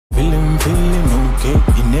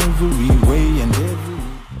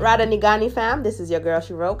Rada Nigani fam, this is your girl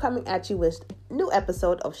Shiro coming at you with new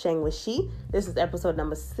episode of Sheng with She. This is episode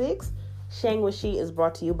number 6. Sheng with She is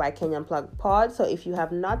brought to you by Kenyan Plug Pod. So if you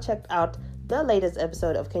have not checked out the latest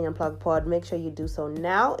episode of Kenyan Plug Pod, make sure you do so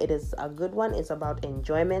now. It is a good one. It's about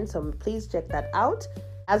enjoyment. So please check that out.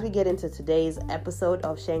 As we get into today's episode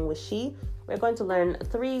of Sheng with She, we're going to learn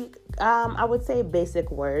 3, I would say, basic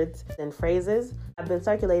words and phrases have been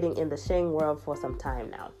circulating in the Sheng world for some time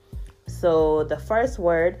now. So the first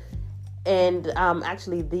word, and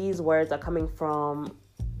actually these words are coming from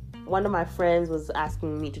one of my friends was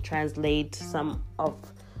asking me to translate some of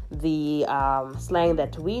the slang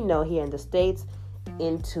that we know here in the States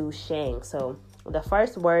into Sheng. So the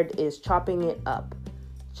first word is chopping it up.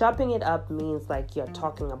 Chopping it up means like you're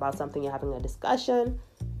talking about something, you're having a discussion,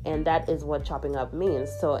 and that is what chopping up means.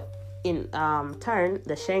 So in turn,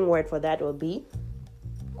 the Sheng word for that will be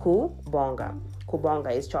kubonga.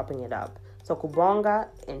 Kubonga is chopping it up. So kubonga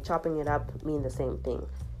and chopping it up mean the same thing.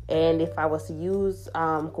 And if I was to use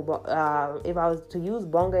bonga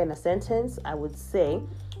in a sentence, I would say,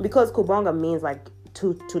 because kubonga means like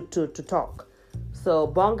to talk. So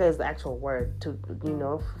bonga is the actual word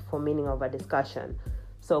for meaning of a discussion.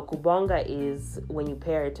 So kubonga is when you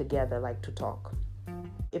pair it together, like to talk.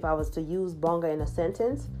 If I was to use bonga in a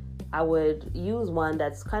sentence, I would use one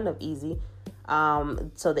that's kind of easy.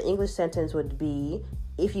 So the English sentence would be,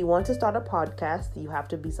 if you want to start a podcast, you have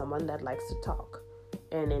to be someone that likes to talk.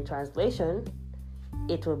 And in translation,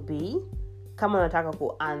 it would be, kama unataka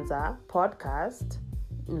kuanza podcast,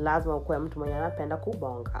 lazima ukuwe mtu mwenye anapenda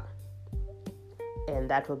kubonga. And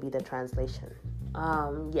that will be the translation.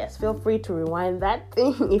 Yes, feel free to rewind that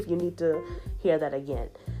thing if you need to hear that again.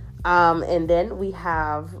 And then we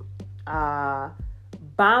have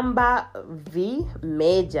Bamba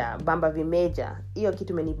vimeja. Bamba vimeja. Iyo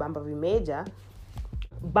kitu meni bamba vimeja.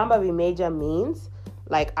 Bamba vimeja means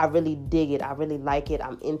like I really dig it, I really like it,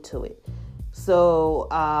 I'm into it. So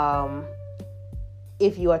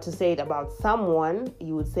if you were to say it about someone,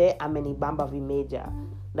 you would say ameni bamba vimeja.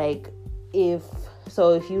 Like if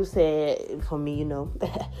you say, for me,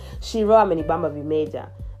 Shiro ameni bamba vimeja.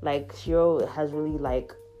 Like Shiro has really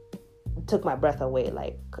like took my breath away.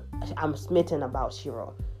 Like I'm smitten about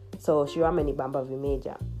Shiro. So Shiro ameni bamba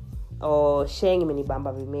vimeja. Or Sheng ameni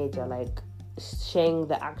bamba vimeja. Like Sheng,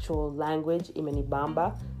 the actual language, imeni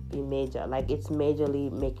bamba vimeja. Like it's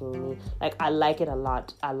majorly making me, like I like it a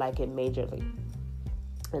lot. I like it majorly.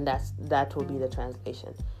 And that will be the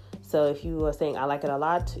translation. So if you were saying I like it a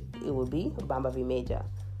lot, it would be bamba vimeja.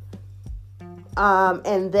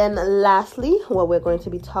 And then lastly, what we're going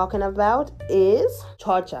to be talking about is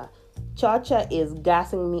chocha. Chocha is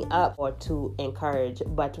gassing me up or to encourage,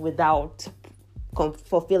 but without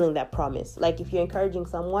fulfilling that promise. Like if you're encouraging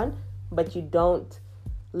someone, but you don't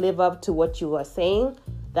live up to what you are saying,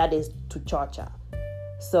 that is to chocha.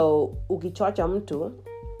 So ukichocha mtu,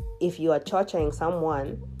 if you are chochaing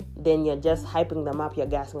someone, then you're just hyping them up, you're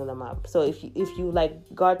gassing them up. So if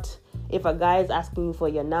a guy is asking you for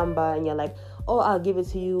your number and you're like, oh, I'll give it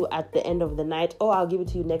to you at the end of the night, oh, I'll give it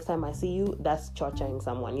to you next time I see you, that's chochaing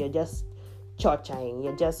someone. You're just chochaing.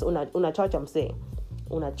 You're just una chocha mse.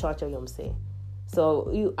 Una chocha yomse. So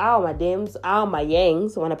my yangs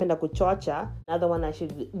wanapenda kuchocha. Another one I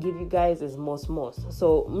should give you guys is mosmos.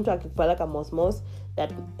 So mtu akipeleka mosmos,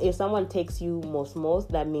 that if someone takes you mosmos,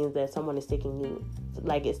 that means that someone is taking you,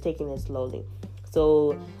 like it's taking it slowly.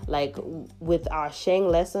 So like with our Sheng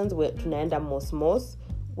lessons, we're tunaenda mosmos.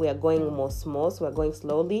 We are going mosmos. We're going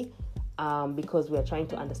slowly because we are trying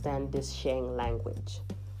to understand this Sheng language.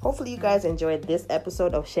 Hopefully you guys enjoyed this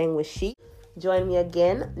episode of Sheng with She. Join me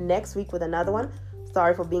again next week with another one.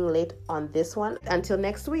 Sorry for being late on this one. Until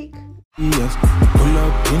next week. Yes, pull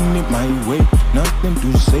up in it my way. Nothing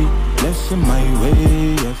to say, less in my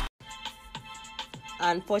way. Yes.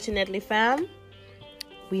 Unfortunately, fam,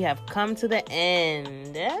 we have come to the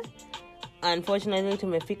end. Unfortunately,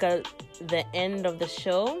 tumefika the end of the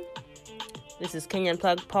show. This is Kenyan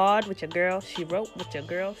Plug Pod with your girl Shiro.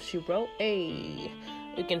 Hey,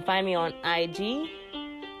 you can find me on IG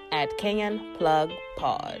at Kenyan Plug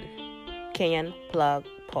Pod. Kenyan Plug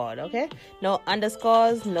Pod, okay? No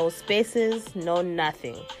underscores, no spaces, no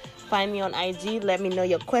nothing. Find me on IG. Let me know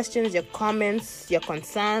your questions, your comments, your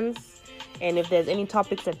concerns. And if there's any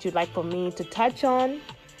topics that you'd like for me to touch on,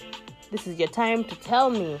 this is your time to tell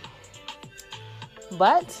me.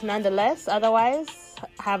 But nonetheless, otherwise,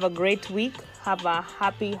 have a great week. Have a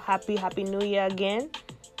happy New Year again.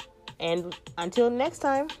 And until next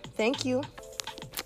time, thank you.